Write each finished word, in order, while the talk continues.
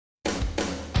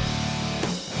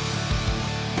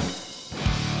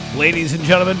Ladies and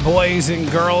gentlemen, boys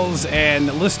and girls, and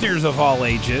listeners of all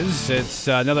ages, it's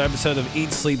another episode of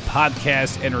Eat, Sleep,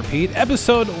 Podcast, and Repeat,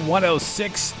 episode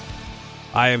 106.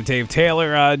 I am Dave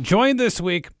Taylor, joined this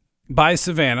week by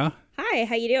Savannah. Hi,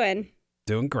 how you doing?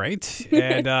 Doing great,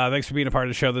 and thanks for being a part of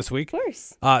the show this week. Of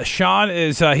course. Sean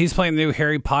is he's playing the new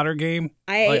Harry Potter game.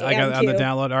 I am on too. the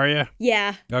download. Are you?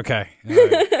 Yeah. Okay. All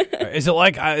right. Is it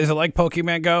like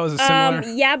Pokemon Go? Is it similar?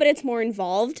 Yeah, but it's more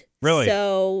involved. Really?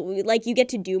 So like you get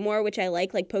to do more, which I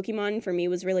like. Like Pokemon for me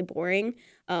was really boring.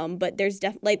 But there's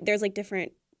there's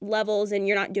different levels, and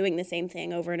you're not doing the same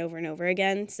thing over and over and over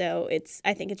again. So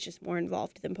I think it's just more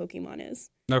involved than Pokemon is.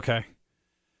 Okay.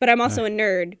 But I'm also a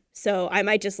nerd, so I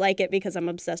might just like it because I'm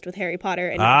obsessed with Harry Potter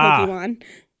and not Pokemon.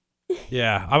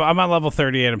 Yeah, I'm on level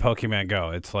 38 in Pokemon Go.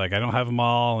 It's like I don't have them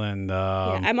all, and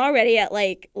yeah, I'm already at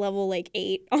level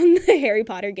 8 on the Harry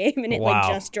Potter game, and it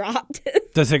just dropped.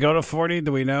 Does it go to 40?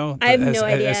 Do we know? I have no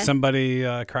idea. Has somebody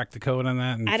cracked the code on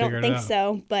that? I don't think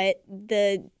so, but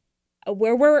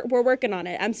we're working on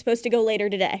it. I'm supposed to go later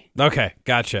today. Okay,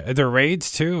 gotcha. Are there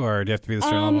raids too, or do you have to be the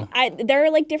certain level? There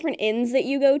are different inns that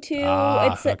you go to.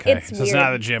 Okay. It's so weird. It's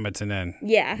not a gym; it's an inn.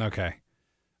 Yeah. Okay.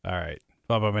 All right.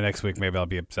 Well, by next week, maybe I'll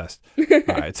be obsessed. All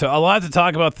right. So a lot to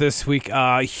talk about this week.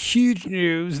 Huge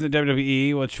news in the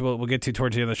WWE, which we'll get to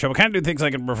towards the end of the show. We'll kind of do things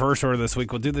like in reverse order this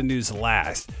week. We'll do the news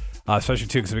last, especially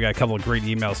too because we got a couple of great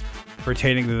emails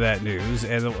pertaining to that news,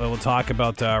 and we'll talk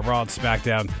about Raw and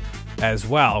SmackDown as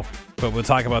well. But we'll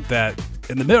talk about that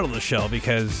in the middle of the show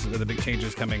because of the big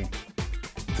changes coming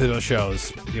to those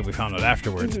shows. We found out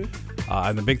afterwards. Mm-hmm.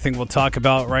 And the big thing we'll talk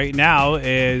about right now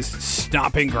is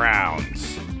Stomping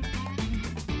Grounds.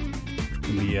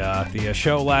 The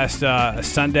show last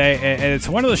Sunday, and it's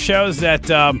one of the shows that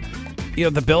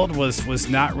the build was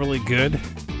not really good.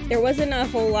 There wasn't a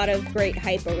whole lot of great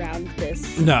hype around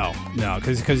this. No,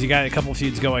 because you got a couple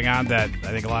fefeuds going on that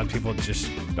I think a lot of people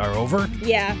just are over.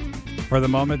 Yeah. For the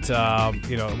moment,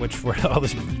 which were all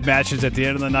the matches at the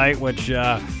end of the night, which,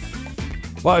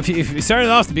 if you started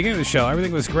off at the beginning of the show,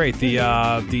 everything was great.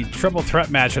 The triple threat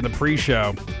match on the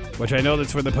pre-show, which I know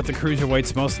that's where they put the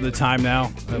cruiserweights most of the time now,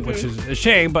 which is a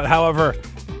shame. But however,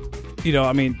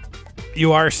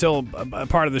 you are still a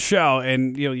part of the show,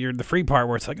 and you're the free part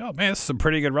where it's like, oh man, this is some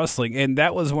pretty good wrestling, and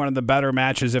that was one of the better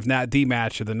matches, if not the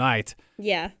match of the night.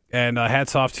 Yeah. And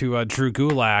hats off to Drew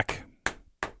Gulak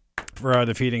for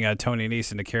defeating Tony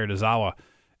Nese and Akira Tozawa,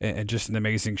 and just an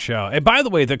amazing show. And by the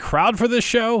way, the crowd for this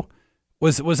show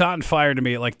was on fire to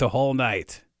me like the whole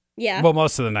night. Yeah. Well,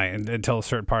 most of the night until a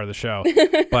certain part of the show.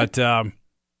 But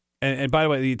and by the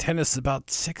way, the attendance is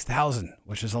about 6,000,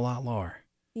 which is a lot lower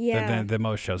than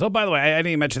most shows. Oh, by the way, I didn't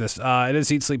even mention this. It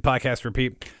is Eat, Sleep, Podcast,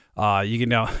 Repeat. You can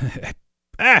now.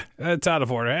 It's out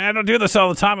of order. I don't do this all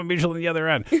the time. I'm usually on the other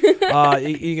end.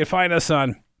 You can find us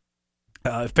on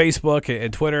Facebook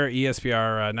and Twitter,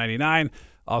 ESPR99.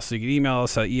 Also, you can email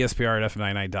us at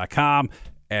espr@fm99.com.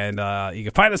 And you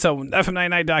can find us on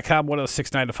fm99.com,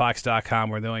 1069tofox.com.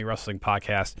 We're the only wrestling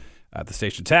podcast the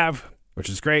stations have, which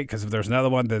is great because if there's another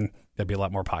one, then there'd be a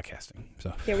lot more podcasting.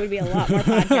 So there would be a lot more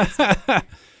podcasting.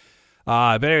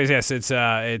 But anyways, yes, it's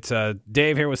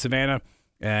Dave here with Savannah,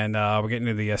 and we're getting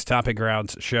into the Stomping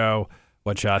Grounds show,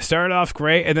 which started off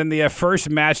great. And then the first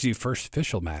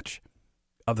official match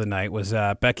of the night was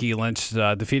Becky Lynch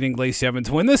defeating Lacey Evans.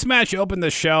 When this match opened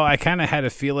the show, I kind of had a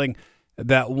feeling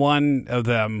that one of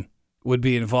them would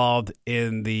be involved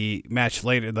in the match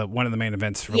later, one of the main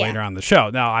events for later on the show.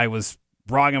 Now, I was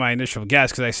wrong in my initial guess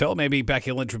because I said, maybe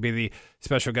Becky Lynch would be the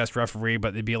special guest referee, but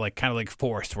it'd be kind of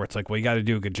forced, where it's like, well, you got to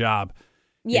do a good job.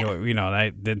 Yeah. And I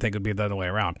didn't think it would be the other way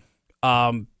around.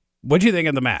 What do you think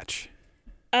of the match?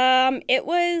 It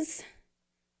was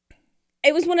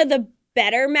one of the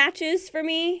better matches for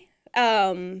me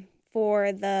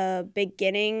for the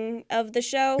beginning of the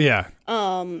show. Yeah.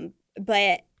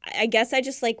 But I guess I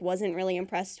just wasn't really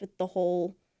impressed with the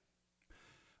whole.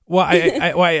 Well,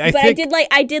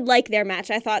 I did like their match.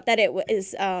 I thought that it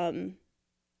was.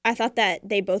 I thought that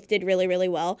they both did really, really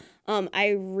well.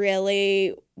 I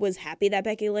really was happy that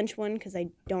Becky Lynch won because I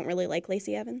don't really like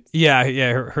Lacey Evans. Yeah.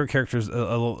 Her character's a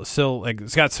little still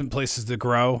it's got some places to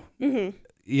grow. Mm-hmm.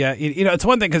 Yeah, it's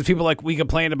one thing because people we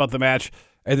complain about the match.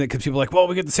 And then because people are like, well,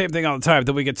 we get the same thing all the time.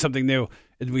 Then we get something new,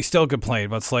 and we still complain.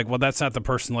 But it's like, well, that's not the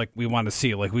person we want to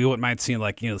see. We wouldn't mind seeing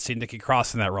see Nikki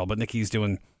Cross in that role, but Nikki's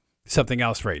doing something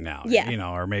else right now.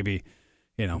 Yeah. Or maybe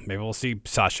we'll see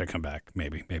Sasha come back.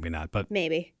 Maybe not. But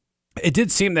maybe it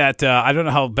did seem that I don't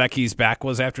know how Becky's back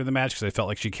was after the match because I felt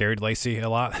like she carried Lacey a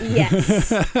lot. Yes.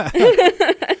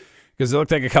 Because it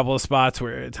looked like a couple of spots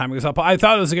where time goes up. I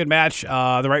thought it was a good match.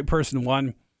 The right person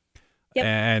won. Yep.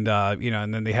 And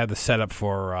and then they had the setup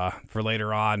for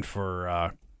later on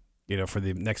for for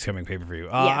the next coming pay-per-view.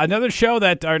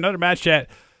 Another match that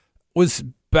was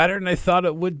better than I thought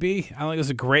it would be. I don't think it was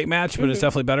a great match, but it's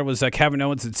definitely better. Was Kevin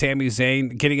Owens and Sami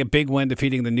Zayn getting a big win,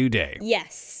 defeating the New Day.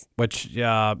 Yes. Which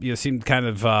seemed kind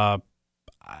of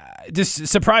just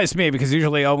surprised me, because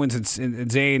usually Owens and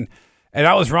Zayn, and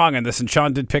I was wrong on this, and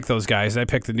Sean did pick those guys. I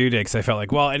picked the New Day because I felt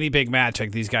like, well, any big match,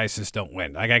 like, these guys just don't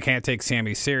win. Like, I can't take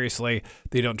Sami seriously.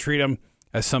 They don't treat him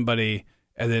as somebody.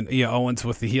 And then Owens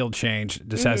with the heel change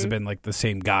just hasn't been like the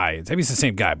same guy. Maybe he's the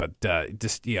same guy, but they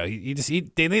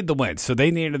need the win, so they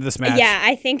needed this match. Yeah,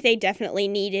 I think they definitely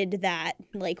needed that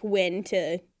win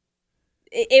to.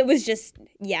 It was just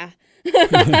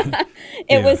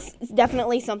it was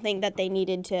definitely something that they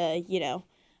needed to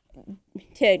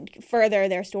to further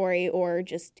their story or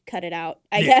just cut it out,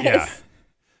 I guess.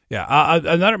 Yeah.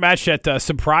 Another match that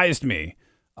surprised me.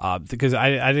 Because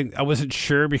I wasn't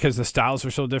sure, because the styles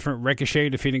were so different. Ricochet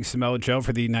defeating Samoa Joe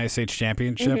for the United States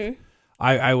Championship.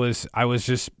 I was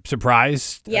just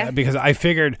surprised. Because I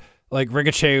figured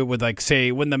Ricochet would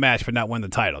win the match but not win the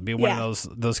title. It'd be one of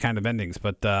those kind of endings.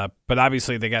 But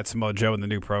obviously they got Samoa Joe in the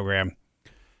new program,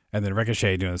 and then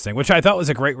Ricochet doing this thing, which I thought was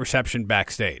a great reception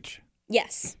backstage.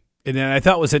 Yes. And then I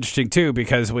thought was interesting too,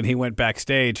 because when he went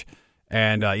backstage,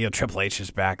 and Triple H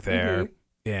is back there.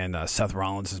 And Seth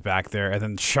Rollins is back there, and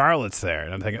then Charlotte's there.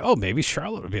 And I'm thinking, oh, maybe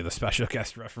Charlotte would be the special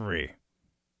guest referee.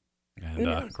 And,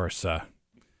 of course, that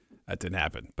didn't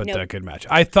happen. But good match.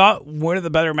 I thought one of the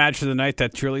better matches of the night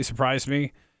that truly surprised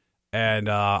me. And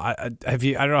I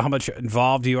don't know how much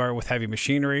involved you are with Heavy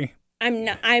Machinery.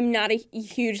 I'm not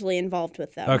hugely involved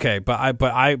with them. Okay, but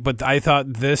I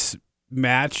thought this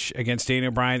match against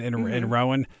Daniel Bryan and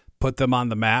Rowan put them on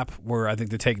the map, where I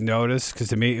think to take notice, because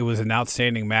to me it was an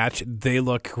outstanding match. They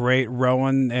look great.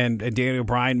 Rowan and Daniel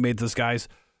Bryan made those guys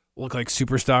look like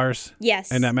superstars.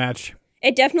 Yes. In that match.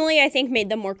 It definitely, I think, made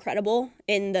them more credible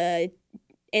in the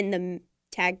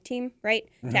tag team, right?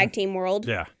 Tag team world.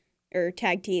 Yeah. Or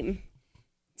tag team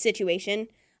situation.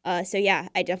 So yeah,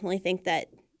 I definitely think that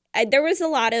there was a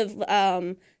lot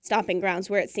of stomping grounds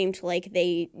where it seemed like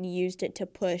they used it to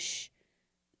push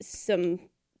some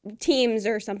teams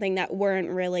or something that weren't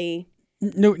really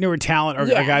newer talent or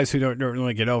guys who don't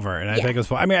really get over. And I think it was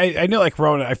fun. I mean, I knew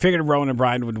Rowan. I figured Rowan and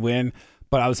Bryan would win,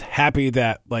 but I was happy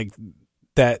that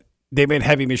that they made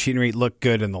Heavy Machinery look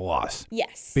good in the loss.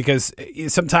 Yes, because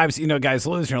sometimes guys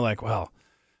lose, and you're like, well,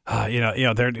 they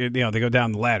go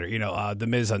down the ladder. The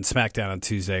Miz on SmackDown on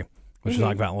Tuesday, which we'll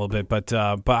talk about in a little bit. But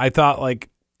I thought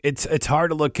it's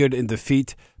hard to look good in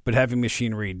defeat, but Heavy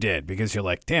Machinery did, because you're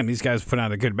like, damn, these guys put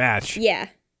on a good match. Yeah.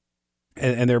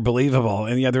 And they're believable,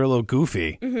 and they're a little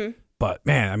goofy, but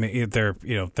man, I mean,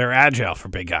 they're agile for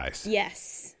big guys.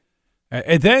 Yes.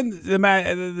 And then the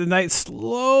night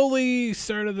slowly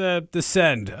started to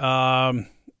descend,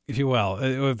 if you will,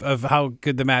 of how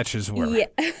good the matches were. Yeah.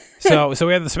 so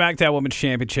we had the SmackDown Women's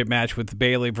Championship match with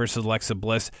Bayley versus Alexa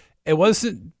Bliss. It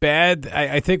wasn't bad.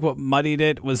 I think what muddied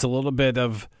it was a little bit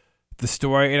of the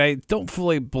story, and I don't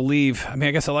fully believe. I mean,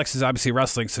 I guess Alexa's obviously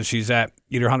wrestling, so she's at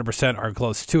either 100% or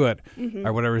close to it,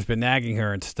 or whatever's been nagging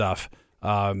her and stuff.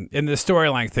 And the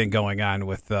storyline thing going on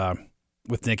with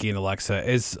Nikki and Alexa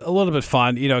is a little bit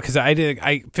fun, because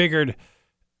I figured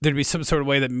there'd be some sort of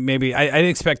way that maybe I didn't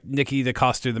expect Nikki to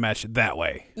cost her the match that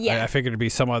way. Yeah, I figured it'd be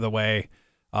some other way,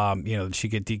 that she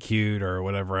get DQ'd or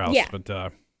whatever else. Yeah.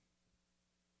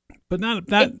 But not.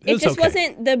 It just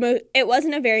wasn't it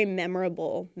wasn't a very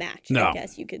memorable match. No. I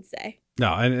guess you could say.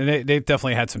 No, and they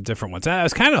definitely had some different ones. I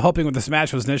was kind of hoping what this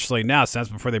match was initially announced, that's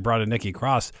before they brought in Nikki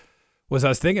Cross, was I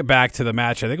was thinking back to the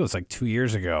match, I think it was 2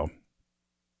 years ago,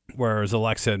 where it was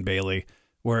Alexa and Bayley,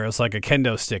 where it was like a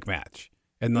kendo stick match.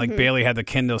 And Bayley had the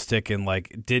kendo stick and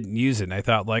didn't use it. And I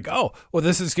thought oh, well,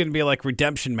 this is going to be a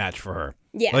redemption match for her.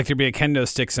 Yeah. There'd be a kendo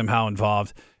stick somehow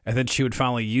involved. And then she would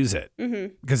finally use it.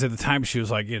 Because at the time she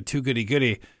was too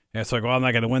goody-goody. And it's well, I'm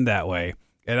not going to win that way.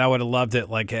 And I would have loved it,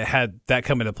 it had that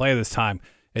come into play this time.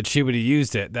 And she would have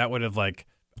used it. That would have, I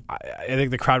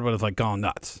think the crowd would have, gone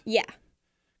nuts. Yeah.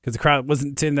 Because the crowd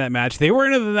wasn't in that match. They were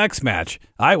into the next match.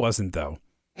 I wasn't, though.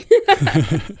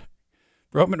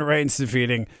 Roman Reigns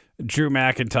defeating Drew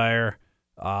McIntyre.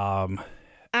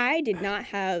 I did not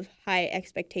have high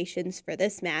expectations for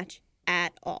this match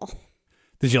at all.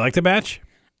 Did you like the match?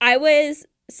 I was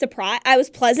surprised. I was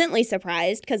pleasantly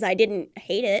surprised because I didn't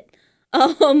hate it.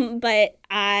 But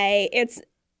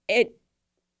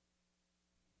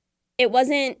it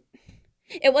wasn't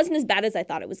as bad as I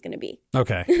thought it was going to be.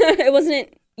 Okay. It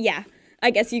wasn't. Yeah. I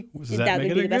guess that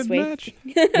would be the best way.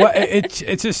 Well, it's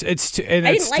just. And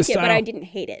I it's didn't like it, but I didn't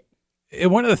hate it.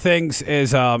 one of the things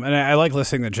is, and I like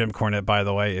listening to Jim Cornette, by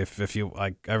the way, if you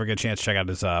like ever get a chance to check out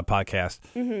his podcast,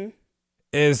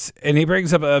 and he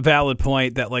brings up a valid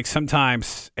point that like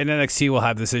sometimes, and NXT will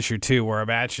have this issue too, where a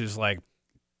match is like,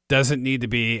 doesn't need to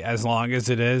be as long as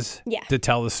it is to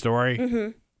tell the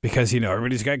story because,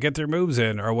 everybody's got to get their moves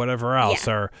in or whatever else,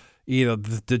 or,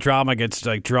 the drama gets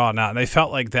like drawn out. And I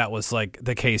felt like that was like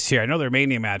the case here. I know their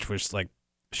Mania match was like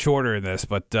shorter in this,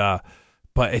 but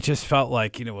it just felt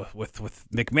like, with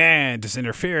McMahon just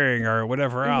interfering or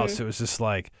whatever else, it was just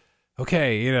like,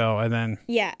 okay, and then.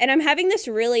 Yeah. And I'm having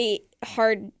a really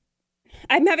hard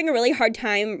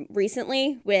time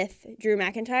recently with Drew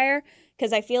McIntyre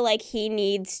because I feel like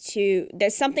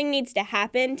there's something needs to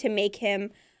happen to make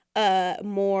him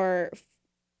more,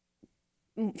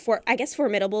 I guess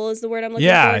formidable is the word I'm looking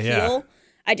for, heel.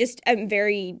 I'm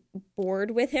very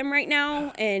bored with him right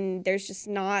now, and there's just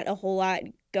not a whole lot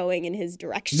going in his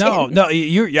direction. No,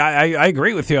 I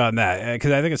agree with you on that,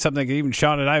 because I think it's something even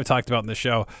Sean and I have talked about in the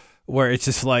show, where it's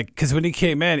just like, because when he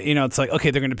came in, it's like, okay,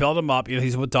 they're going to build him up.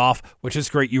 He's with Dolph, which is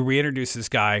great. You reintroduce this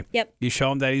guy. Yep. You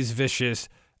show him that he's vicious.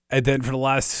 And then for the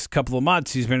last couple of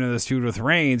months, he's been in this feud with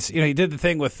Reigns. He did the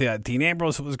thing with Dean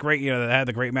Ambrose. It was great. That had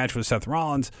the great match with Seth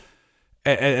Rollins.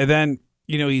 And then,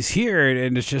 he's here,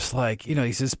 and it's just like,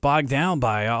 he's just bogged down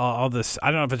by all this.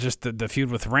 I don't know if it's just the feud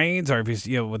with Reigns or if he's,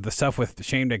 with the stuff with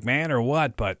Shane McMahon or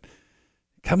what, but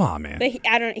come on, man. But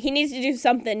he needs to do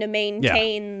something to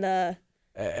maintain the.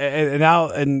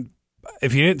 And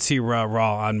if you didn't see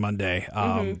Raw on Monday,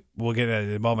 we'll get it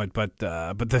in a moment, but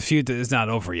the feud is not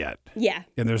over yet. Yeah.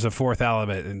 And there's a fourth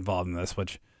element involved in this,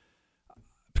 which I'm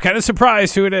kind of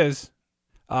surprised who it is.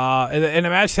 In a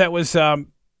match that was,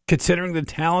 considering the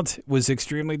talent, was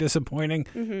extremely disappointing,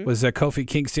 was Kofi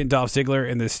Kingston, Dolph Ziggler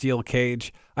in the steel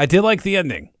cage. I did like the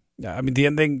ending. I mean, the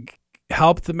ending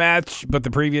helped the match, but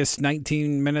the previous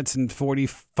 19 minutes and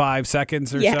 45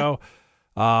 seconds or so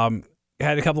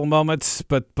had a couple of moments,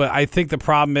 but I think the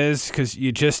problem is because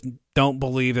you just don't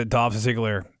believe that Dolph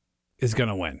Ziggler is going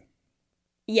to win.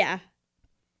 Yeah.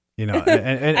 And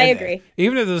I agree.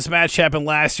 Even if this match happened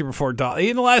last year before Dolph,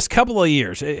 in the last couple of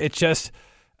years, it's just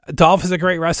Dolph is a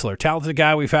great wrestler, talented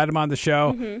guy. We've had him on the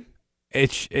show.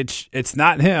 It's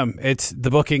not him. It's the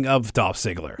booking of Dolph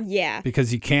Ziggler. Yeah.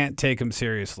 Because you can't take him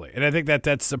seriously. And I think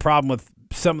that's the problem with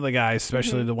some of the guys,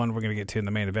 especially the one we're going to get to in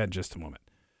the main event in just a moment.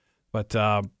 But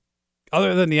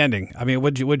other than the ending, I mean,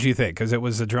 what'd you think? Because it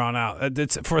was a drawn out.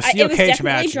 It's for a steel cage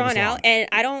match. It was definitely drawn out, and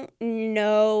I don't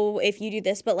know if you do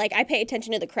this, but like I pay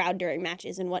attention to the crowd during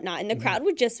matches and whatnot, and the crowd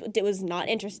was not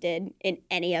interested in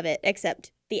any of it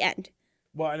except the end.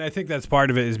 Well, and I think that's part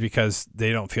of it is because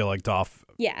they don't feel like Dolph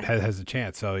has a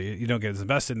chance, so you don't get as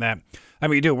invested in that. I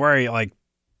mean, you do worry, like,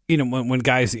 when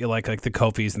guys like the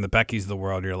Kofis and the Beckys of the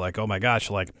world, you're like, oh my gosh,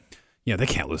 like, they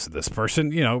can't lose to this person.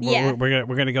 We're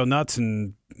gonna go nuts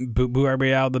and boo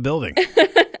everybody out of the building.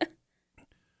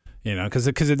 Because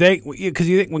you think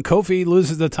when Kofi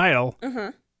loses the title,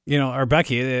 or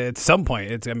Becky, at some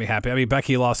point it's gonna be happy. I mean,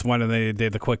 Becky lost one, and they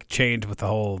did the quick change with the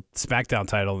whole SmackDown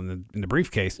title in the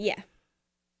briefcase. Yeah,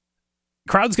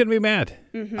 crowd's gonna be mad.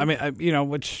 I mean,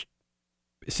 which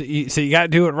so you got to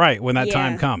do it right when that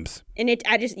time comes. And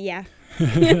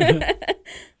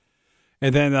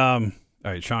and then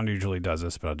all right, Sean usually does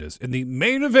this, but I'll do this. In the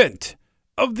main event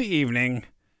of the evening,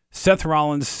 Seth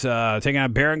Rollins taking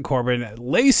on Baron Corbin,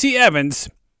 Lacey Evans,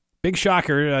 big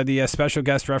shocker, the special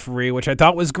guest referee, which I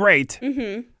thought was great.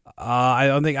 I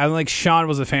don't think Sean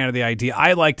was a fan of the idea.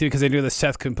 I liked it because I knew that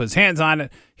Seth couldn't put his hands on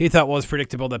it. He thought it was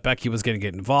predictable that Becky was going to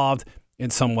get involved in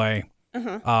some way.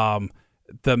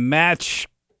 The match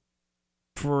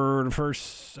for the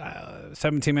first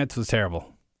 17 minutes was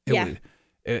terrible.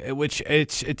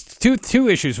 It's two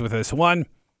issues with this. One,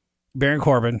 Baron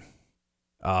Corbin,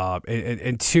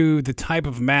 and two, the type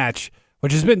of match,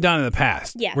 which has been done in the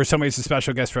past, where somebody's a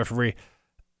special guest referee,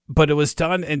 but it was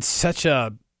done in such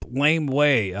a lame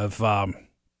way of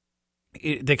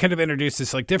they kind of introduced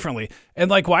this like differently.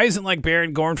 And like, why isn't like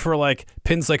Baron going for like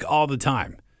pins like all the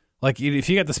time? Like, if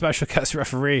you got the special guest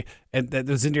referee and that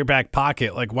was in your back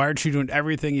pocket, like, why aren't you doing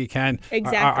everything you can?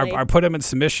 Exactly. Or put him in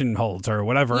submission holds or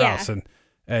whatever else. And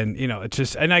it's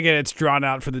just, and I get it's drawn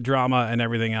out for the drama and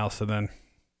everything else. And then,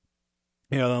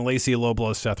 then Lacey low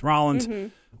blows Seth Rollins,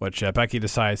 which Becky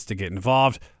decides to get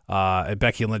involved.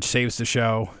 Becky Lynch saves the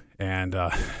show, and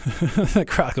the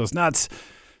crowd goes nuts.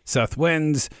 Seth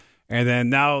wins. And then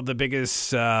now the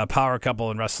biggest power couple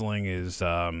in wrestling is,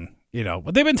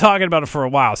 but they've been talking about it for a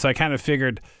while. So I kind of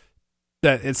figured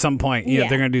that at some point, they're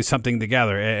going to do something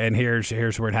together. And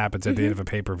here's where it happens at the end of a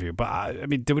pay-per-view. But I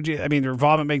mean, the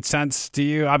involvement made sense to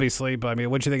you, obviously. But I mean,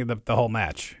 what'd you think of the whole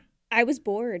match? I was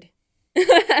bored.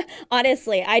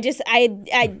 Honestly,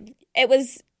 it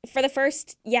was for the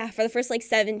first like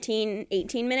 17,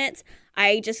 18 minutes,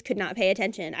 I just could not pay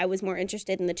attention. I was more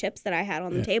interested in the chips that I had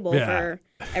on the table for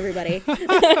everybody.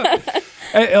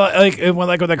 Like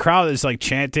when the crowd is like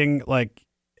chanting, like,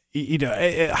 you know,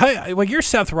 like you're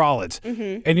Seth Rollins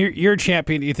and you're a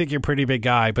champion. You think you're a pretty big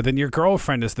guy, but then your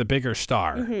girlfriend is the bigger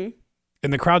star.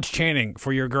 And the crowd's chanting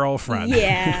for your girlfriend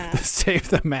to save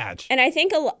the match. And I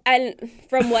think, and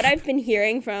from what I've been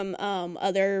hearing from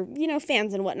other,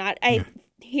 fans and whatnot, I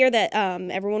hear that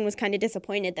everyone was kind of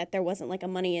disappointed that there wasn't like a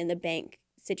Money in the Bank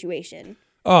situation.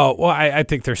 Oh, well, I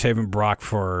think they're saving Brock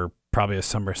for probably a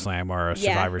SummerSlam or a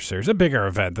Survivor Series, a bigger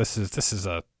event. This is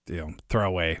a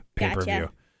throwaway pay-per-view.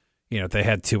 Gotcha. They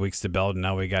had 2 weeks to build, and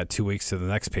now we got 2 weeks to the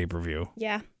next pay-per-view.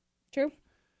 Yeah, true.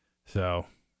 So...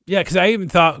 yeah, because I even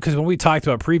thought, because when we talked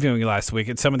about previewing last week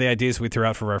and some of the ideas we threw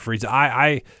out for referees,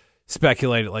 I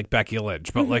speculated like Becky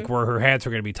Lynch, but like where her hands were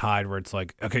going to be tied, where it's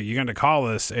like, okay, you're going to call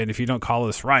this, and if you don't call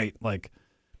this right, like,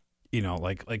 we're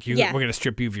going to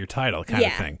strip you of your title kind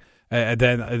of thing. And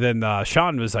then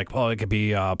Sean was like, well, it could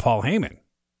be Paul Heyman.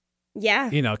 Yeah.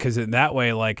 Because in that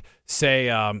way, like,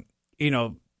 say,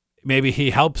 maybe he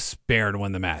helps Baron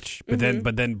win the match, but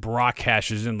then Brock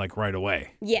cashes in like right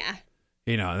away. Yeah.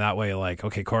 And that way, like,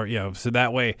 okay, so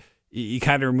that way you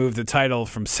kind of remove the title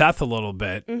from Seth a little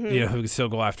bit, who can still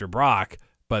go after Brock,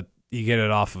 but you get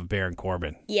it off of Baron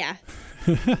Corbin. Yeah.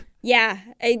 Yeah.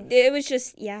 It was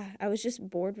just, I was just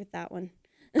bored with that one.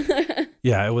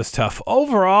 Yeah, it was tough.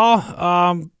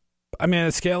 Overall,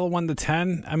 a scale of 1 to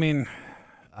 10,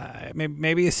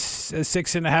 maybe a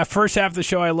 6.5. First half of the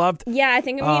show I loved. Yeah, I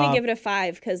think I'm going to give it a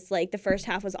 5 because like the first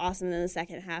half was awesome, and then the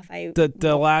second half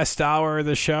the last hour of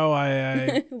the show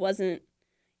I wasn't.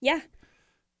 Yeah.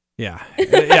 Yeah.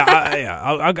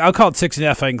 I'll call it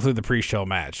 6.5 if I include the pre-show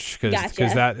match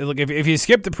because that look if you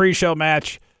skip the pre-show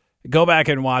match, go back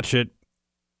and watch it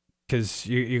because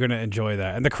you're going to enjoy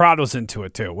that, and the crowd was into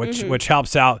it too, which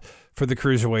helps out for the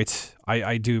cruiserweights.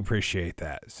 I do appreciate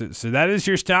that. So that is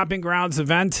your Stomping Grounds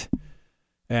event.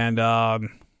 And,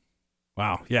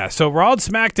 wow. Yeah. So Raw and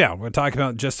SmackDown, we're talking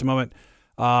about in just a moment.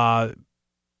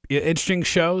 Interesting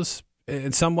shows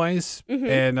in some ways.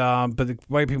 But it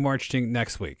might be more interesting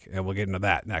next week. And we'll get into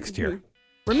that next year.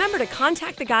 Remember to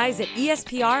contact the guys at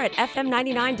ESPR at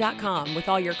FM99.com with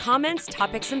all your comments,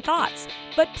 topics, and thoughts.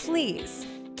 But please,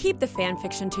 keep the fan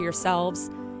fiction to yourselves.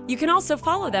 You can also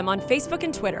follow them on Facebook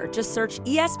and Twitter. Just search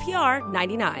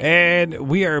ESPR99. And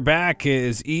we are back.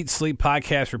 Is Eat, Sleep,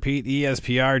 Podcast, Repeat,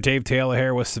 ESPR. Dave Taylor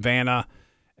here with Savannah.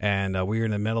 And we're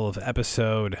in the middle of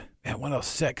episode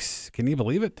 106. Can you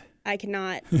believe it? I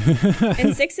cannot.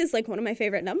 And 6 is like one of my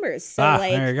favorite numbers. So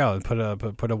there you go. Put a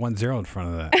 10 in front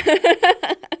of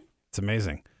that. It's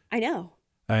amazing. I know.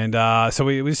 And so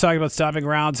we was talking about Stomping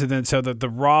Grounds. And then so the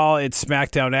Raw, it's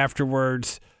SmackDown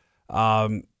afterwards.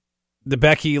 The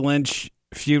Becky Lynch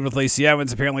feud with Lacey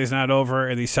Evans apparently is not over,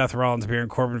 and the Seth Rollins Baron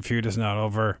Corbin feud is not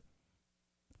over.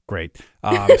 Great.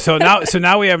 So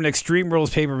now we have an Extreme Rules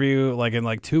pay-per-view like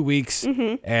in 2 weeks,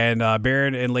 and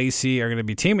Baron and Lacey are going to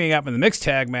be teaming up in the mixed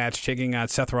tag match, taking on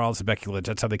Seth Rollins and Becky Lynch.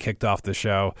 That's how they kicked off the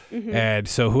show. And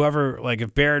so whoever, like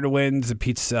if Baron wins and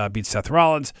beats Seth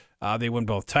Rollins, they win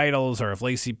both titles, or if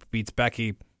Lacey beats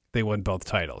Becky, they win both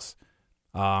titles.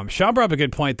 Sean brought up a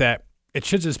good point that it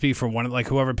should just be for one, like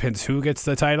whoever pins who gets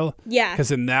the title. Yeah.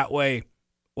 Because in that way,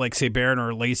 like say Baron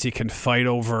or Lacey can fight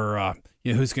over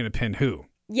who's going to pin who.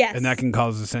 Yes. And that can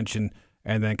cause dissension.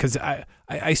 And then, because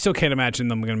I still can't imagine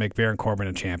them going to make Baron Corbin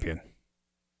a champion.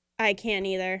 I can't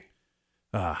either.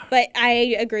 But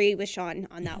I agree with Sean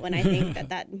on that one. I think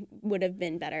that would have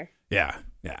been better. Yeah,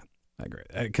 I agree.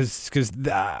 Because we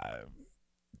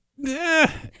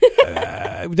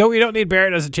don't need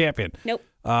Baron as a champion. Nope.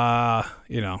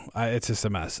 It's just a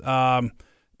mess. The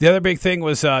other big thing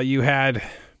was you had,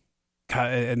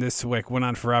 and this week went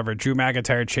on forever, Drew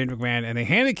McIntyre, Shane McMahon, in a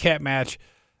handicap match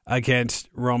against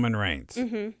Roman Reigns.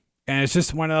 And it's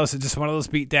just one of those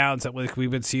beat downs that we've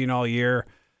been seeing all year.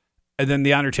 And then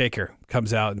The Undertaker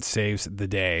comes out and saves the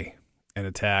day and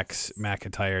attacks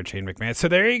McIntyre and Shane McMahon. So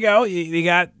there you go. You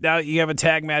have a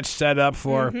tag match set up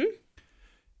for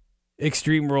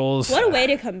Extreme Rules. What a way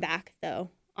to come back, though.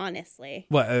 Honestly.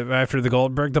 What, after the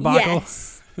Goldberg debacle?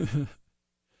 Yes.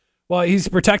 Well, he's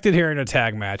protected here in a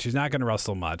tag match. He's not going to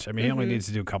wrestle much. I mean, he only needs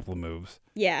to do a couple of moves.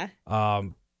 Yeah.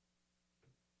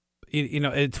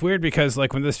 It's weird because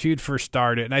like when this feud first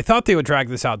started, and I thought they would drag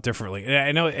this out differently. And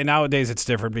I know, and nowadays it's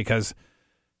different because,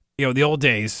 the old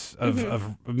days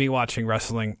of me watching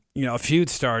wrestling, a feud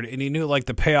started and you knew like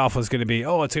the payoff was going to be, it's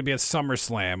going to be at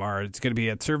SummerSlam or it's going to be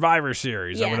at Survivor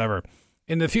Series or whatever.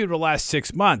 And the feud will last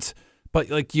 6 months. but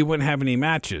like you wouldn't have any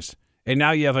matches. And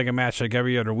now you have like a match like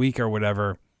every other week or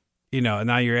whatever, and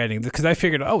now you're adding, because I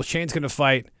figured, Shane's going to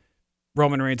fight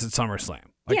Roman Reigns at SummerSlam.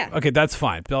 Like, okay, that's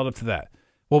fine. Build up to that.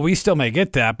 Well, we still may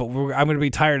get that, but I'm going to be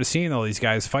tired of seeing all these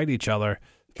guys fight each other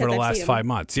for the last 5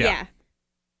 months. Yeah.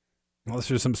 Unless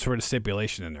there's some sort of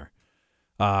stipulation in there.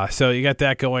 So you got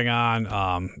that going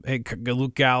on.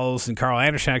 Luke Gallows and Carl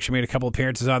Anderson actually made a couple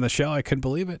appearances on the show. I couldn't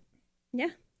believe it. Yeah.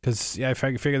 Because, I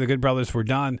figured the Good Brothers were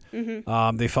done.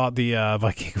 Mm-hmm. They fought the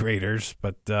Viking Raiders,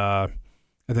 but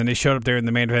and then they showed up there in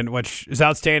the main event, which is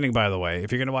outstanding, by the way.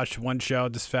 If you're going to watch one show,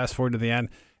 just fast forward to the end.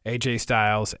 AJ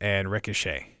Styles and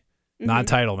Ricochet. Mm-hmm.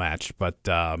 Non-title match, but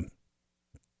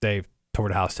they tore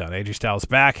the house down. AJ Styles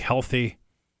back, healthy,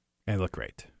 and look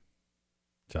great.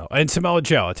 So, and Samoa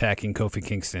Joe attacking Kofi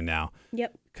Kingston now.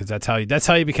 Yep. Because that's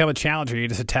how you become a challenger. You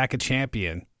just attack a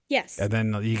champion. Yes. And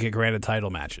then you get granted title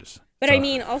matches. But I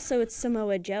mean, also it's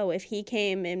Samoa Joe. If he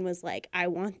came and was like, "I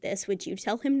want this," would you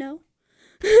tell him no?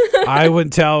 I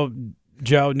wouldn't tell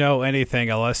Joe no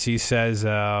anything unless he says,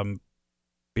 unless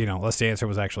the answer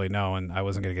was actually no, and I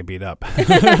wasn't going to get beat up.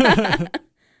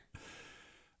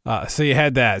 So you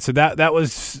had that. So that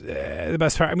was the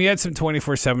best part. I mean, you had some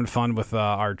 24/7 fun with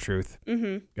R-Truth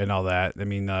and all that. I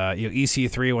mean,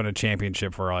 EC3 won a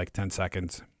championship for like 10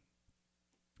 seconds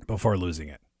before losing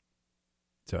it.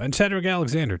 So, and Cedric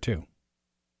Alexander too,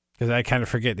 because I kind of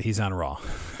forget that he's on Raw.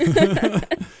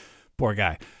 Poor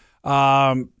guy.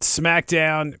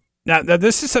 SmackDown. Now,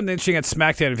 this is something interesting at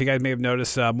SmackDown. If you guys may have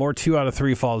noticed, more 2 out of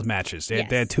 3 falls matches. They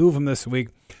had 2 of them this week.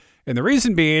 And the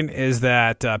reason being is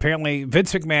that apparently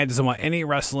Vince McMahon doesn't want any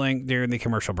wrestling during the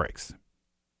commercial breaks.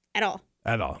 At all.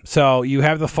 So you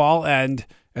have the fall end,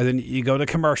 and then you go to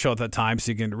commercial at that time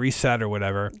so you can reset or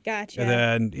whatever. Gotcha. And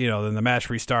then, then the match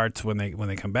restarts when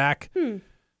they come back.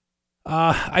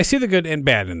 I see the good and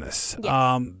bad in this.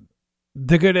 Yes.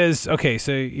 The good is, okay,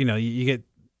 so, you get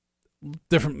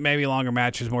different, maybe longer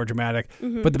matches, more dramatic.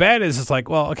 Mm-hmm. But the bad is, it's like,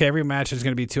 well, okay, every match is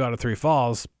going to be 2 out of 3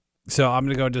 falls, so I'm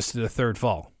going to go just to the 3rd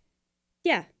fall.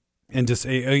 Yeah. And just,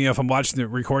 if I'm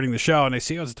recording the show and I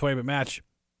see it's a 20-minute match,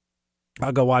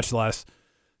 I'll go watch the last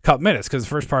couple minutes because the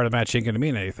first part of the match ain't going to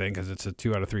mean anything because it's a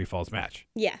 2 out of 3 falls match.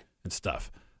 Yeah. And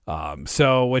stuff.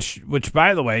 So, which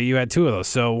by the way, you had 2 of those.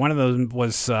 So one of those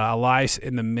was Elias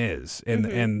and The Miz.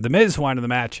 And The Miz wanted the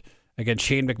match against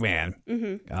Shane McMahon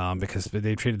because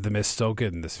they treated The Miz so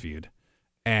good in this feud.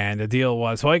 And the deal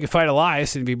was, well, he could fight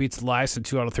Elias, and if he beats Elias in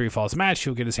 2 out of 3 falls match,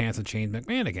 he'll get his hands on Shane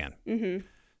McMahon again. Mm-hmm.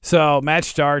 So match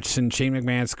starts, and Shane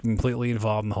McMahon's completely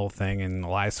involved in the whole thing, and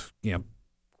Elias,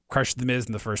 crushed The Miz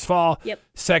in the first fall. Yep.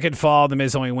 Second fall, The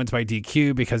Miz only wins by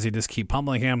DQ because he just keep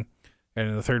pummeling him. And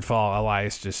in the 3rd fall,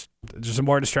 Elias just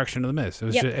more destruction of The Miz. It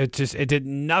was it did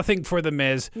nothing for The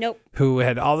Miz. Nope. Who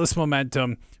had all this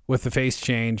momentum with the face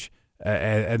change,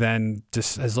 and then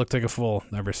just has looked like a fool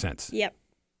ever since. Yep.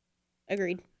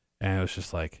 Agreed. And it was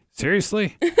just like,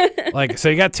 seriously? So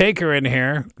you got Taker in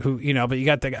here, who, but you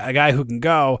got a guy who can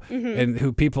go and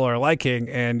who people are liking,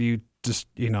 and you just,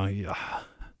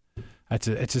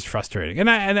 it's just frustrating. And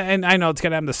I know it's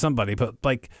going to happen to somebody,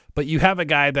 but you have a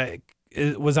guy that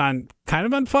was kind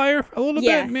of on fire a little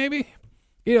bit, maybe,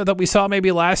 that we saw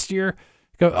maybe last year.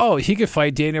 Go, he could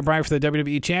fight Daniel Bryan for the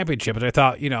WWE Championship. But I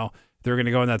thought, they were going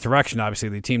to go in that direction. Obviously,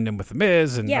 they teamed him with The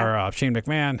Miz or Shane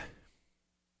McMahon.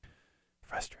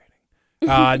 Frustrating.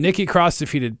 Nikki Cross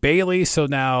defeated Bayley, so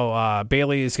now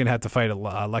Bayley is going to have to fight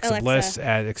Alexa Bliss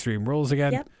at Extreme Rules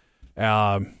again.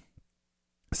 Yep.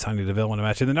 Sonya Deville won a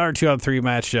match. And the another 2 out of 3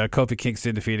 match, Kofi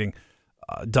Kingston defeating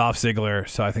Dolph Ziggler.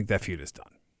 So I think that feud is done.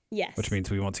 Yes. Which means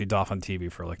we won't see Dolph on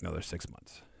TV for like another 6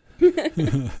 months.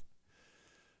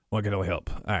 What can only help.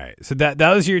 All right. So that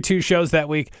was your 2 shows that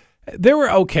week. They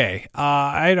were okay.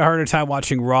 I had a harder time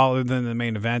watching Raw other than the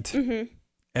main event. Mm-hmm.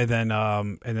 And then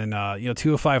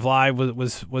 205 Live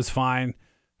was fine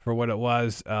for what it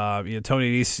was.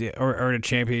 Tony Nese earned a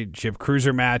championship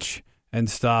cruiser match and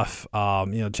stuff.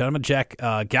 Gentleman Jack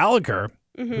Gallagher,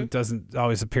 who doesn't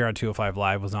always appear on 205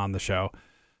 Live, was on the show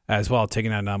as well,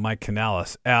 taking on Mike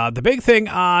Kanellis. The big thing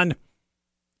on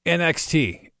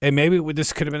NXT, and maybe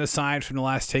this could have been a sign from the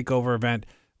last TakeOver event,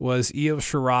 was Io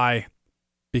Shirai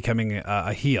becoming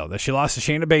a heel. That she lost to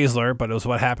Shayna Baszler, but it was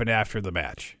what happened after the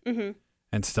match. Mm-hmm.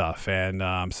 And stuff,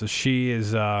 and so she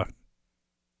is now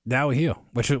a heel,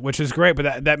 which is great.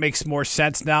 But that makes more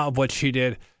sense now of what she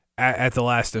did at the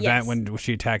last event when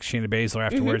she attacked Shayna Baszler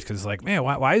afterwards. Because it's like, man,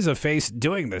 why is a face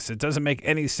doing this? It doesn't make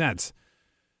any sense.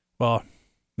 Well,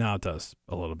 now it does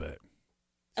a little bit.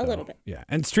 A little bit, yeah.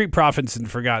 And Street Profits and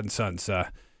Forgotten Sons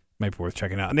might be worth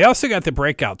checking out. And they also got the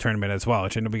Breakout tournament as well,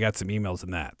 which I know we got some emails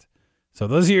in that. So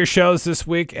those are your shows this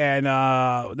week, and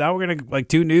now we're gonna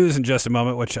do news in just a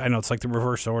moment, which I know it's like the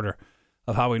reverse order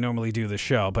of how we normally do the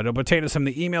show, but it'll pertain to some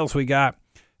of the emails we got,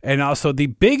 and also the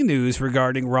big news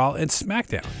regarding Raw and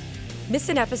SmackDown. Miss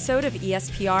an episode of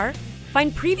ESPR?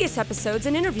 Find previous episodes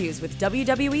and interviews with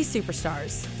WWE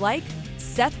superstars like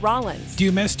Seth Rollins. Do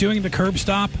you miss doing the curb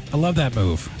stop? I love that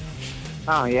move.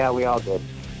 Oh yeah, we all did.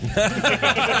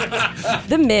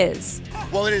 The Miz.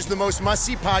 Well, it is the most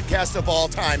must-see podcast of all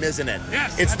time, isn't it?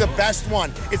 Yes. It's the best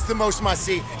one. It's the most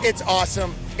must-see. It's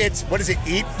awesome. It's, what is it,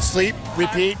 eat, sleep,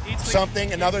 repeat,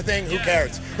 something, another thing? Who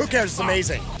cares? Who cares? It's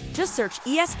amazing. Just search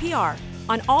ESPR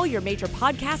on all your major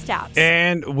podcast apps.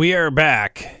 And we are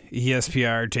back.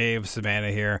 ESPR, Dave,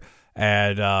 Savannah here.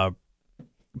 And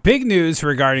big news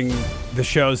regarding the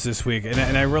shows this week.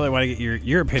 And I really want to get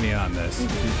your opinion on this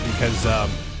because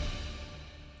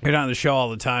you're not on the show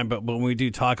all the time, but when we do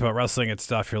talk about wrestling and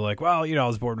stuff, you're like, well, I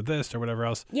was bored with this or whatever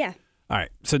else. Yeah. All right.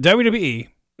 So WWE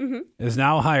is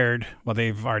now hired. Well,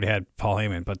 they've already had Paul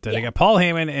Heyman, but they got Paul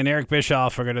Heyman and Eric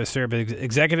Bischoff are going to serve as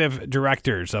executive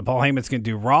directors. Paul Heyman's going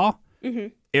to do Raw.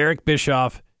 Eric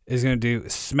Bischoff is going to do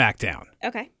SmackDown.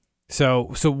 Okay.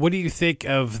 So what do you think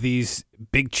of these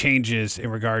big changes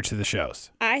in regard to the shows?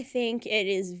 I think it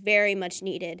is very much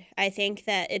needed. I think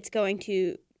that it's going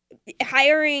to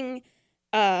hiring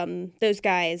those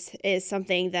guys is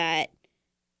something that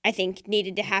I think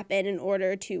needed to happen in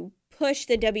order to push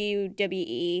the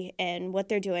WWE and what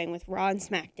they're doing with Raw and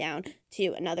SmackDown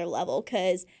to another level,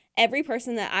 because every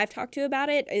person that I've talked to about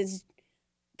it is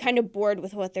kind of bored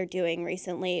with what they're doing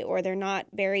recently, or they're not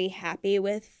very happy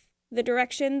with the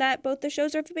direction that both the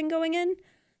shows have been going in.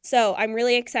 So I'm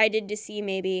really excited to see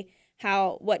maybe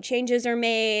what changes are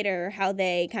made or how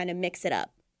they kind of mix it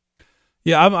up.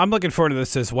 Yeah, I'm looking forward to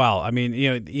this as well. I mean,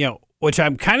 which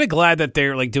I'm kind of glad that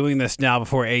they're doing this now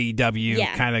before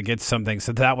AEW kind of gets something.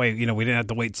 So that way, we didn't have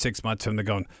to wait 6 months for them to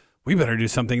go, we better do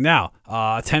something now.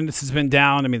 Attendance has been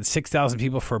down. I mean, 6,000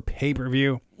 people for a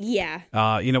pay-per-view.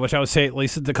 Yeah. Which I would say at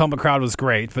least the Tacoma crowd was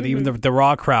great, but even the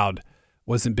Raw crowd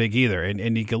wasn't big either.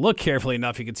 And you can look carefully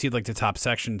enough, you can see the top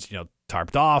sections,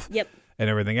 tarped off. Yep. And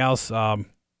everything else.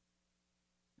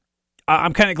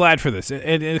 I'm kind of glad for this.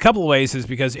 In a couple of ways is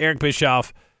because Eric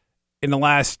Bischoff, in the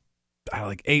last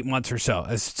 8 months or so,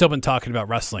 has still been talking about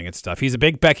wrestling and stuff. He's a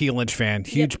big Becky Lynch fan,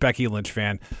 huge Becky Lynch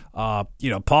fan. Paul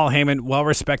Heyman,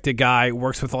 well-respected guy,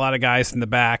 works with a lot of guys in the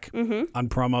back on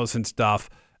promos and stuff.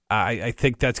 I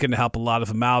think that's going to help a lot of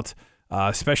them out,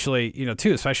 especially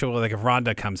if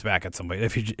Ronda comes back at some point,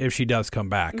 if she does come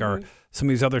back, or some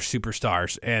of these other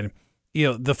superstars. And,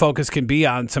 the focus can be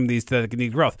on some of these that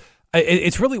need growth.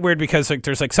 It's really weird because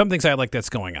there's some things I like that's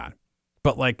going on,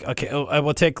 but I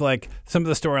will take some of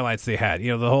the storylines they had.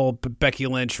 The whole Becky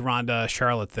Lynch, Ronda,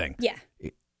 Charlotte thing. Yeah.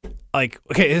 This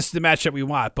is the match that we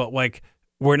want, but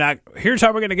we're not. Here's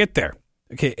how we're gonna get there.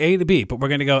 Okay, A to B, but we're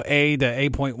gonna go A to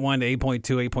 8.1 to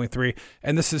 8.2, 8.3,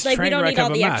 and this is train wreck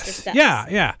of a mess.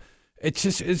 Yeah. It's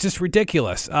just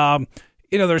ridiculous.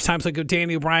 There's times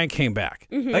Danny O'Brien came back.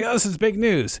 This is big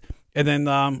news, and then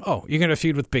you're gonna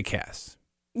feud with Big Cass.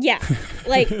 Yeah,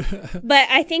 but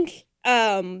I think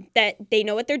that they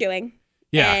know what they're doing.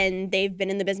 Yeah, and they've been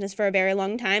in the business for a very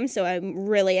long time. So I'm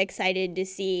really excited to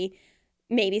see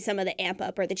maybe some of the amp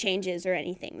up or the changes or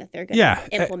anything that they're going to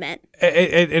implement.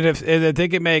 And if they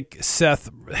can make Seth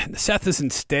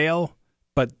isn't stale,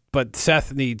 but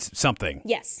Seth needs something.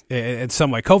 Yes, in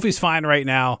some way. Kofi's fine right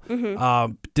now.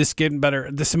 Just getting better.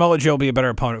 The Samoa Joe will be a better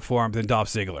opponent for him than Dolph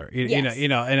Ziggler.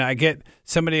 And I get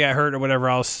somebody I heard or whatever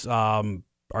else.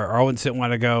 Or Owens didn't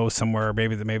want to go somewhere,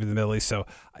 maybe the Middle East. So,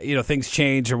 things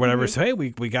change or whatever. So, hey,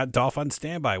 we got Dolph on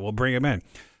standby. We'll bring him in.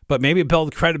 But maybe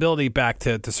build credibility back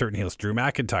to certain heels. Drew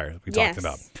McIntyre, we talked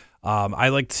about. I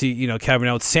like to see, Kevin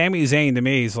Owens. Sami Zayn, to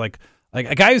me, is like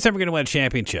a guy who's never going to win a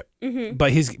championship.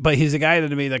 But he's a guy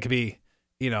to me that could be,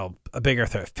 a bigger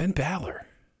threat. Finn Balor.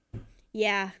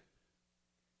 Yeah.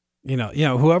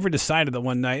 Whoever decided that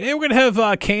one night, hey, we're going to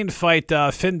have Kane fight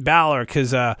Finn Balor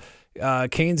because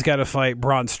Kane's got to fight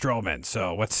Braun Strowman.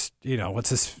 So what's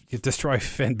this? You destroy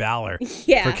Finn Balor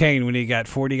for Kane when you got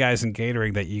 40 guys in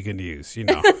catering that you can use.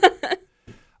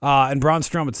 And Braun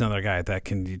Strowman's another guy that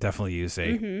can definitely use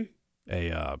a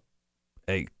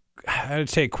I'd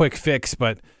say a quick fix,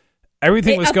 but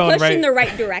everything was going push right in the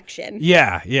right direction.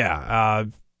 Yeah.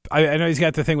 I know he's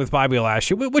got the thing with Bobby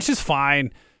Lashley, which is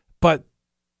fine, but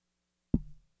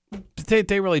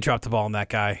they really dropped the ball on that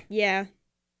guy. Yeah.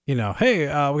 Hey,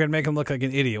 we're going to make him look like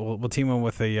an idiot. We'll team him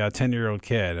with a 10-year-old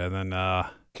kid. And then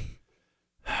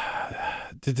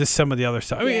just some of the other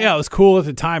stuff. I mean, it was cool at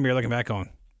the time. You're looking back going,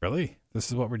 really? This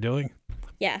is what we're doing?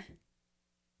 Yeah.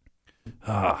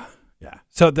 Yeah.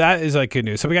 So that is good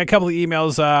news. So we got a couple of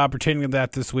emails pertaining to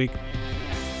that this week.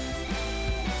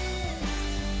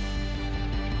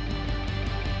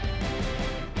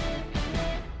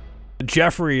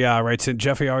 Jeffrey writes in.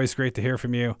 Jeffrey, always great to hear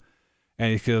from you.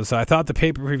 And he goes, I thought the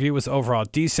pay-per-view was overall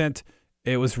decent.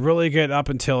 It was really good up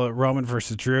until Roman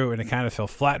versus Drew, and it kind of fell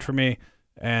flat for me.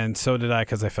 And so did I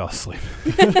because I fell asleep.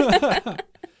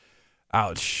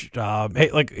 Ouch. Hey,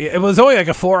 it was only a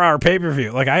 4-hour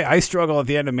pay-per-view. I struggle at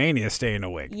the end of Mania staying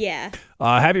awake. Yeah.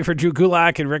 Happy for Drew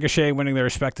Gulak and Ricochet winning their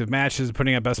respective matches and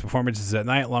putting up best performances at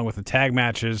night along with the tag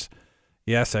matches.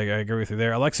 Yes, I agree with you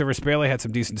there. Alexa vs. Bayley had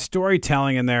some decent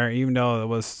storytelling in there, even though it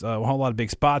was a whole lot of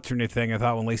big spots or anything. I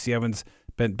thought when Lacey Evans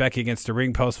bent Becky against the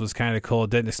ring post was kind of cool.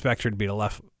 Didn't expect her to be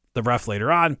the ref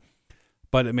later on,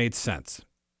 but it made sense.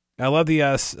 I love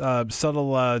the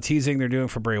subtle teasing they're doing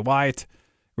for Bray Wyatt.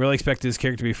 Really expect his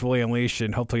character to be fully unleashed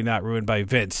and hopefully not ruined by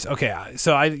Vince. Okay,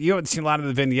 so you haven't seen a lot of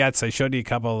the vignettes. I showed you a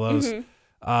couple of those.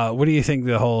 Mm-hmm. What do you think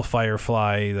the whole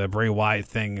Firefly, the Bray Wyatt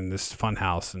thing, and this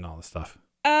funhouse and all this stuff?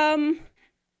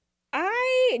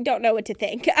 I don't know what to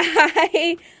think.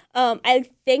 I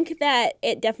think that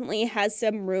it definitely has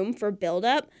some room for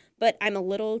build-up, but I'm a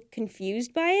little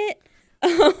confused by it.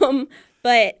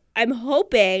 But I'm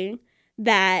hoping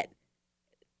that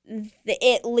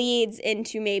it leads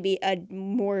into maybe a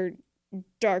more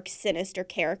dark, sinister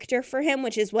character for him,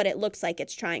 which is what it looks like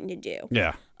it's trying to do.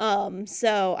 Yeah.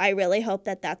 So I really hope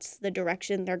that that's the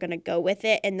direction they're going to go with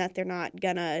it, and that they're not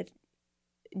going to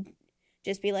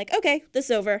just be like, okay, this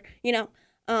is over,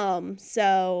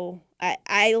 So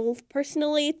I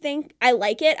personally think I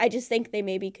like it. I just think they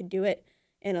maybe could do it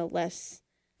in a less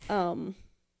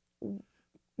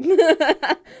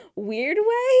weird way,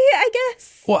 I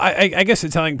guess. Well, I guess the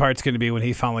telling part's going to be when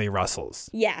he finally wrestles.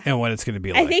 Yeah. And what it's going to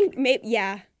be like. I think maybe,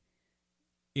 yeah.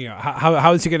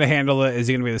 How is he going to handle it? Is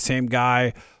he going to be the same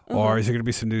guy, or is there going to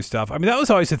be some new stuff? I mean, that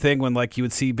was always the thing when you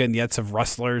would see vignettes of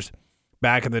wrestlers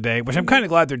back in the day, which I'm kind of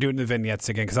glad they're doing the vignettes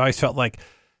again, because I always felt like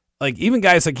even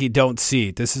guys you don't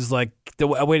see, this is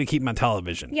a way to keep them on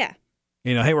television. Yeah.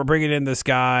 Hey, we're bringing in this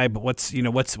guy, but what's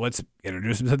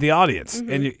introduce him to the audience.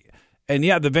 Mm-hmm. And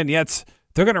the vignettes,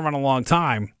 they're going to run a long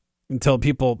time until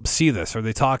people see this or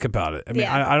they talk about it. I mean,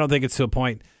 I don't think it's to a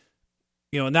point,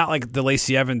 not like the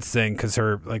Lacey Evans thing, because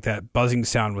her, that buzzing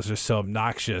sound was just so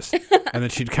obnoxious. And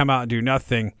then she'd come out and do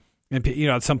nothing. And,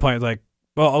 at some point,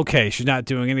 well, okay, she's not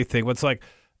doing anything. What's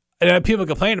and people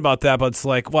complain about that, but it's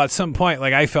well, at some point,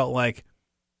 I felt like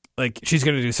she's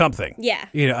going to do something. Yeah.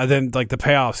 And then the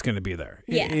payoff's going to be there.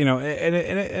 Yeah. And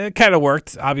it kind of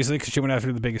worked, obviously, because she went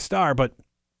after the biggest star. But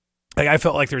I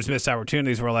felt like there was missed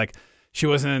opportunities where she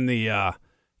wasn't in the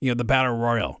the battle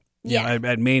royal.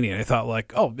 At Mania. I thought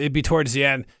it'd be towards the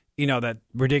end. That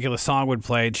ridiculous song would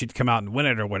play and she'd come out and win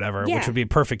it or whatever, which would be a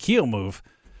perfect heel move.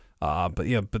 But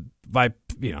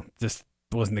just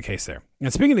wasn't the case there.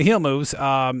 And speaking of heel moves,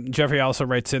 Jeffrey also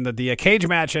writes in that the cage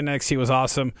match in NXT was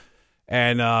awesome.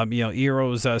 And, Io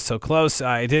was so close.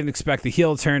 I didn't expect the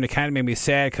heel turn. It kind of made me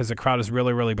sad because the crowd is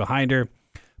really, really behind her.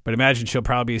 But imagine she'll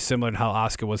probably be similar to how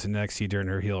Asuka was in NXT during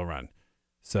her heel run.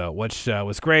 So, which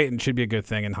was great and should be a good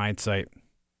thing in hindsight.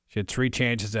 She had 3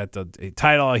 changes at the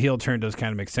title. A heel turn does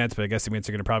kind of make sense, but I guess it means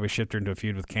they're going to probably shift her into a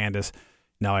feud with Candice.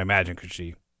 Now I imagine because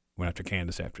she went after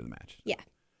Candice after the match. Yeah.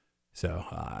 So,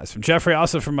 it's from Jeffrey,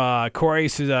 also from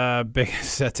Corey's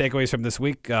biggest takeaways from this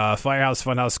week. Firehouse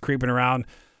Funhouse creeping around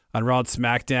on Raw and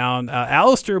SmackDown.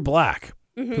 Aleister Black,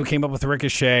 who came up with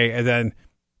Ricochet, and then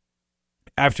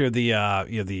after the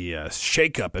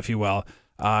shakeup, if you will,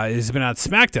 has been on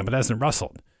SmackDown but hasn't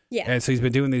wrestled. Yeah. And so he's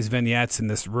been doing these vignettes in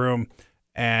this room,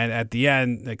 and at the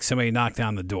end, somebody knocked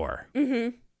down the door,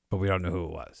 but we don't know who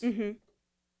it was. Mm-hmm.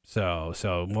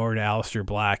 So more to Aleister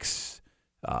Black's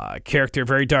character,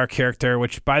 very dark character,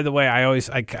 which, by the way, I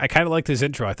kind of liked his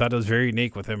intro. I thought it was very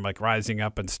unique with him rising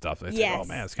up and stuff. I thought, oh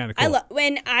man, it's kind of cool.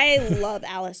 I love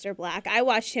Aleister Black. I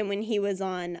watched him when he was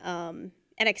on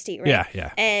NXT, right?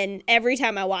 Yeah. And every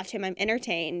time I watch him, I'm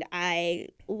entertained. I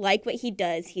like what he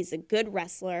does. He's a good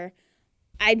wrestler.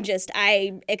 I'm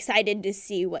excited to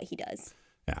see what he does.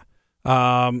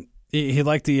 Yeah. He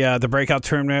liked the breakout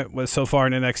tournament was so far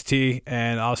in NXT,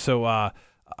 and also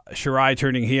Shirai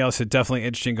turning heel, so definitely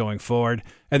interesting going forward.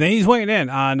 And then he's weighing in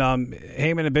on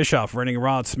Heyman and Bischoff running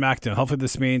Raw and SmackDown. Hopefully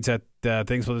this means that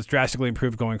things will just drastically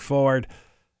improve going forward.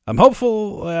 I'm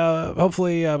hopeful,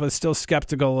 but still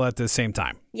skeptical at the same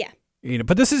time. Yeah.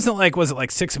 But this isn't was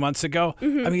it 6 months ago?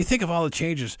 Mm-hmm. I mean, you think of all the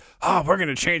changes. Oh, we're going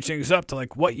to change things up to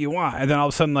what you want. And then all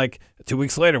of a sudden, 2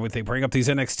 weeks later, they bring up these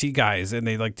NXT guys and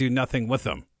they do nothing with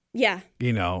them. Yeah.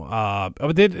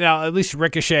 But at least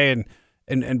Ricochet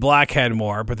and Black had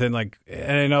more, but then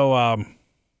and I know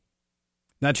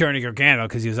Not Johnny Gargano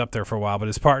because he was up there for a while, but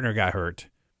his partner got hurt.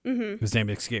 Mm-hmm. Whose name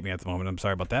escaped me at the moment. I'm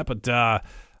sorry about that. But then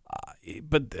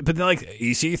like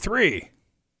EC3,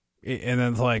 and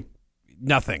then like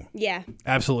nothing. Yeah.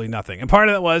 Absolutely nothing. And part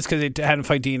of that was because they had him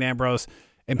fight Dean Ambrose,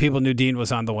 and people knew Dean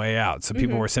was on the way out, so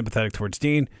people were sympathetic towards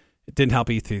Dean. It didn't help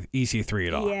EC3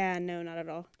 at all. Yeah, no, not at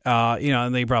all.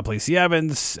 And they brought Lacey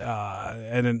Evans,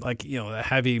 and then the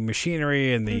heavy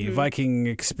machinery and the Viking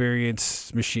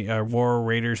experience War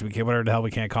Raiders. Whatever the hell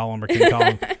we can't call them or can call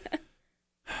them.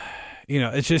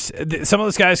 It's just some of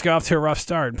those guys go off to a rough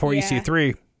start. And poor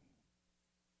EC3.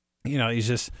 He's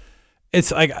just.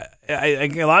 It's like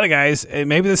a lot of guys. And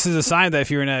maybe this is a sign that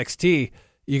if you're in NXT,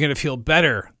 you're going to feel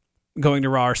better going to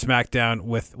Raw or SmackDown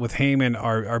with Heyman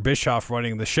or Bischoff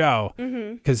running the show,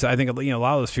 because I think a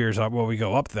lot of those fears are, well, we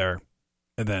go up there,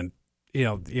 and then we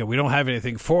don't have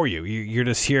anything for you. You're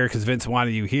just here because Vince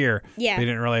wanted you here. Yeah, they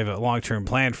didn't really have a long-term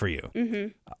plan for you.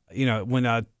 When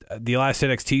the last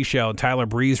NXT show, Tyler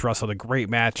Breeze wrestled a great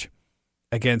match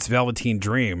against Velveteen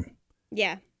Dream.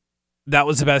 Yeah, that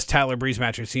was the best Tyler Breeze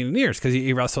match I've seen in years because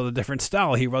he wrestled a different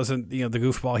style. He wasn't the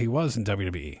goofball he was in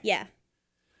WWE. Yeah,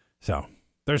 so.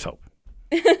 There's hope.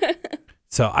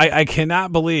 So I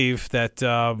cannot believe that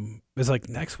it's like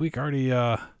next week already.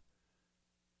 The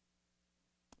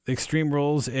Extreme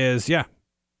Rules is July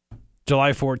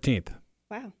 14th.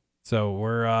 Wow. So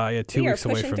we're 2 weeks away from that.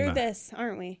 We are pushing through this,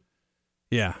 aren't we?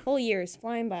 Yeah. Whole year's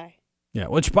flying by. Yeah.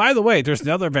 Which, by the way, there's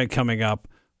another event coming up,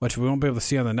 which we won't be able to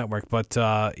see on the network, but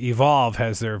Evolve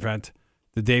has their event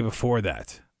the day before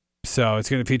that. So it's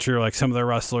going to feature like some of their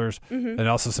wrestlers and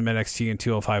also some NXT and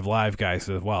 205 Live guys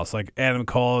as well. It's like Adam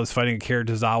Cole is fighting Akira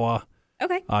Tozawa.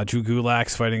 Okay. Drew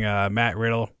Gulak's fighting Matt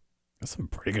Riddle. That's some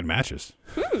pretty good matches.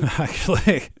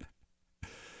 Actually,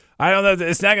 I don't know.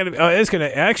 It's not going to. Oh, it's going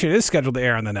to. Actually, it is scheduled to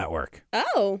air on the network.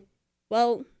 Oh,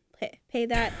 well, pay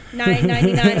that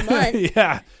 $9.99 a month.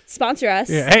 Yeah. Sponsor us.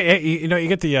 Yeah. Hey, you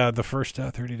get the first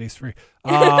 30 days free.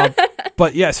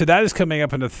 But yeah, so that is coming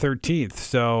up on the 13th.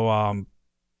 So.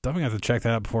 Definitely have to check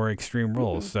that out before Extreme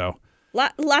Rules. So,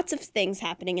 lots of things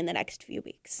happening in the next few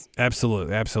weeks.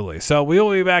 Absolutely. So we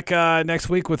will be back next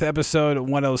week with episode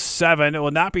 107. It will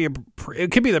not be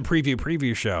it could be the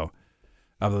preview show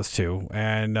of those two.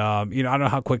 And I don't know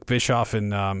how quick Bischoff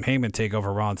and Heyman take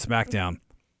over Raw and SmackDown.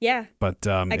 Yeah, but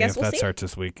I guess we'll see. Starts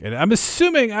this week. And I'm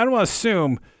assuming I don't want to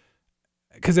assume.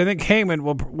 Because I think Heyman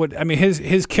would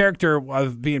his character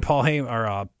of being Paul Heyman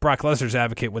or Brock Lesnar's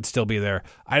advocate would still be there.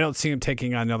 I don't see him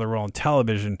taking on another role in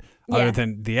television other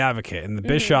than the advocate. And the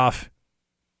Bischoff,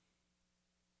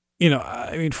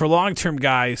 for long-term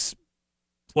guys,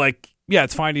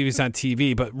 it's fine if he's on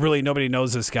TV, but really nobody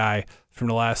knows this guy from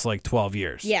the last 12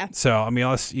 years. Yeah. So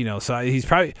unless so he's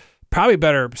probably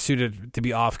better suited to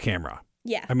be off camera.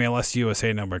 Yeah. Unless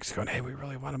USA Network's going, hey, we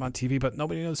really want him on TV, but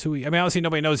nobody knows who he. Honestly,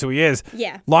 nobody knows who he is.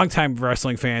 Yeah. Longtime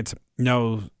wrestling fans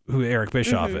know who Eric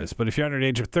Bischoff is, but if you're under the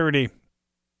age of 30,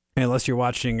 unless you're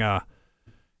watching, SmackDown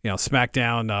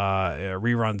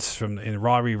reruns in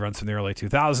Raw reruns from the early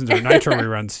 2000s or Nitro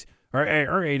reruns or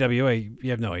AWA,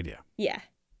 you have no idea. Yeah.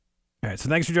 All right, so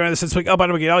thanks for joining us this week. Oh, by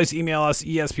the way, you can always email us,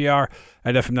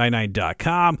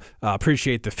 espr@fm99.com.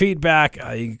 Appreciate the feedback.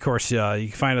 Of course, you can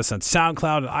find us on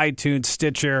SoundCloud, iTunes,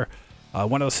 Stitcher,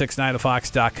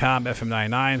 1069thefox.com,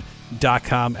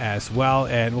 fm99.com as well.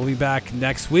 And we'll be back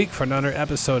next week for another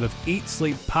episode of Eat,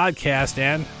 Sleep, Podcast,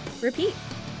 and Repeat.